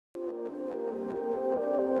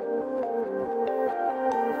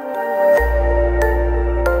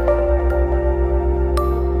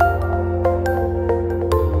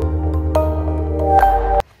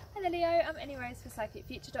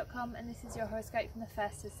Tom, and this is your horoscope from the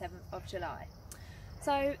 1st to the 7th of July.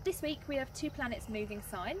 So this week we have 2 planets moving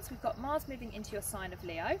signs. We've got Mars moving into your sign of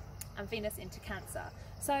Leo and Venus into Cancer.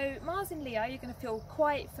 So Mars in Leo you're going to feel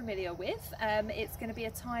quite familiar with. It's going to be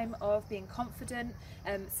a time of being confident,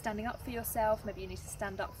 standing up for yourself. Maybe you need to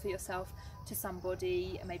stand up for yourself to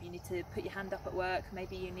somebody, maybe you need to put your hand up at work,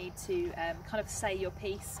 maybe you need to kind of say your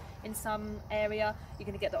piece in some area. You're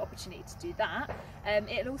going to get the opportunity to do that.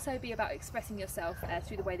 It'll also be about expressing yourself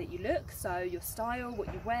through the way that you look, so your style,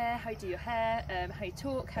 what you wear, how you do your hair, how you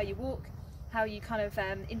talk, how you walk, how you kind of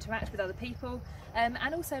interact with other people, and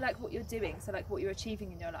also like what you're doing, so like what you're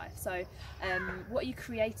achieving in your life. So what are you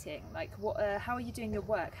creating, like how are you doing your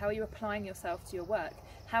work, how are you applying yourself to your work,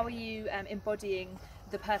 how are you embodying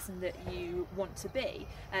the person that you want to be,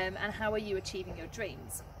 and how are you achieving your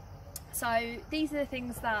dreams. So these are the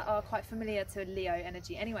things that are quite familiar to Leo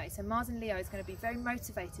energy anyway. So Mars in Leo is going to be very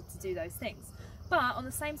motivated to do those things. But on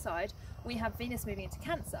the same side, we have Venus moving into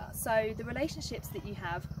Cancer. So the relationships that you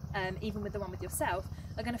have, even with the one with yourself,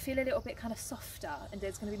 are going to feel a little bit kind of softer, and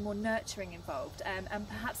there's going to be more nurturing involved, and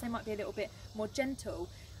perhaps they might be a little bit more gentle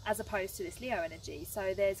as opposed to this Leo energy.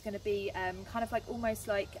 So there's going to be kind of like almost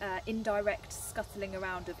like indirect scuttling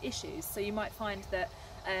around of issues. So you might find that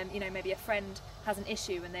you know, maybe a friend has an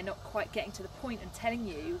issue and they're not quite getting to the point and telling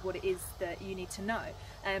you what it is that you need to know,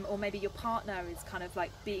 or maybe your partner is kind of like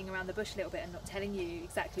beating around the bush a little bit and not telling you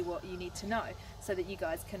exactly what you need to know so that you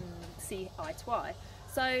guys can see eye to eye.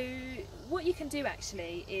 So what you can do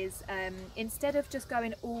actually is instead of just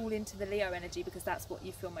going all into the Leo energy, because that's what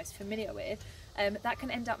you feel most familiar with, that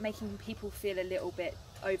can end up making people feel a little bit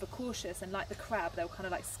overcautious, and like the crab, they'll kind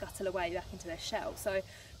of like scuttle away back into their shell. So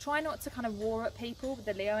try not to kind of roar at people with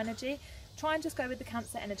the Leo energy. Try and just go with the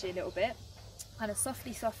Cancer energy a little bit. Kind of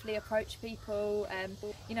softly approach people,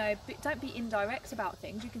 you know, don't be indirect about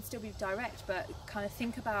things. You can still be direct, but kind of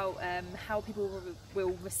think about how people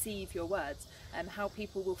will receive your words, how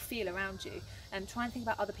people will feel around you, and try and think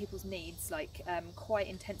about other people's needs like quite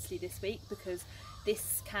intensely this week, because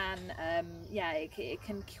this can yeah, it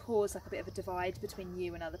can cause like a bit of a divide between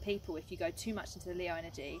you and other people if you go too much into the Leo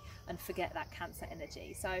energy and forget that Cancer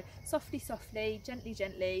energy. So softly,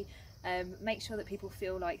 gently, make sure that people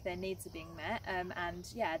feel like their needs are being met, and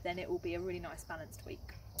yeah, then it will be a really nice balanced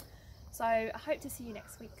week. So I hope to see you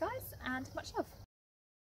next week, guys, and much love.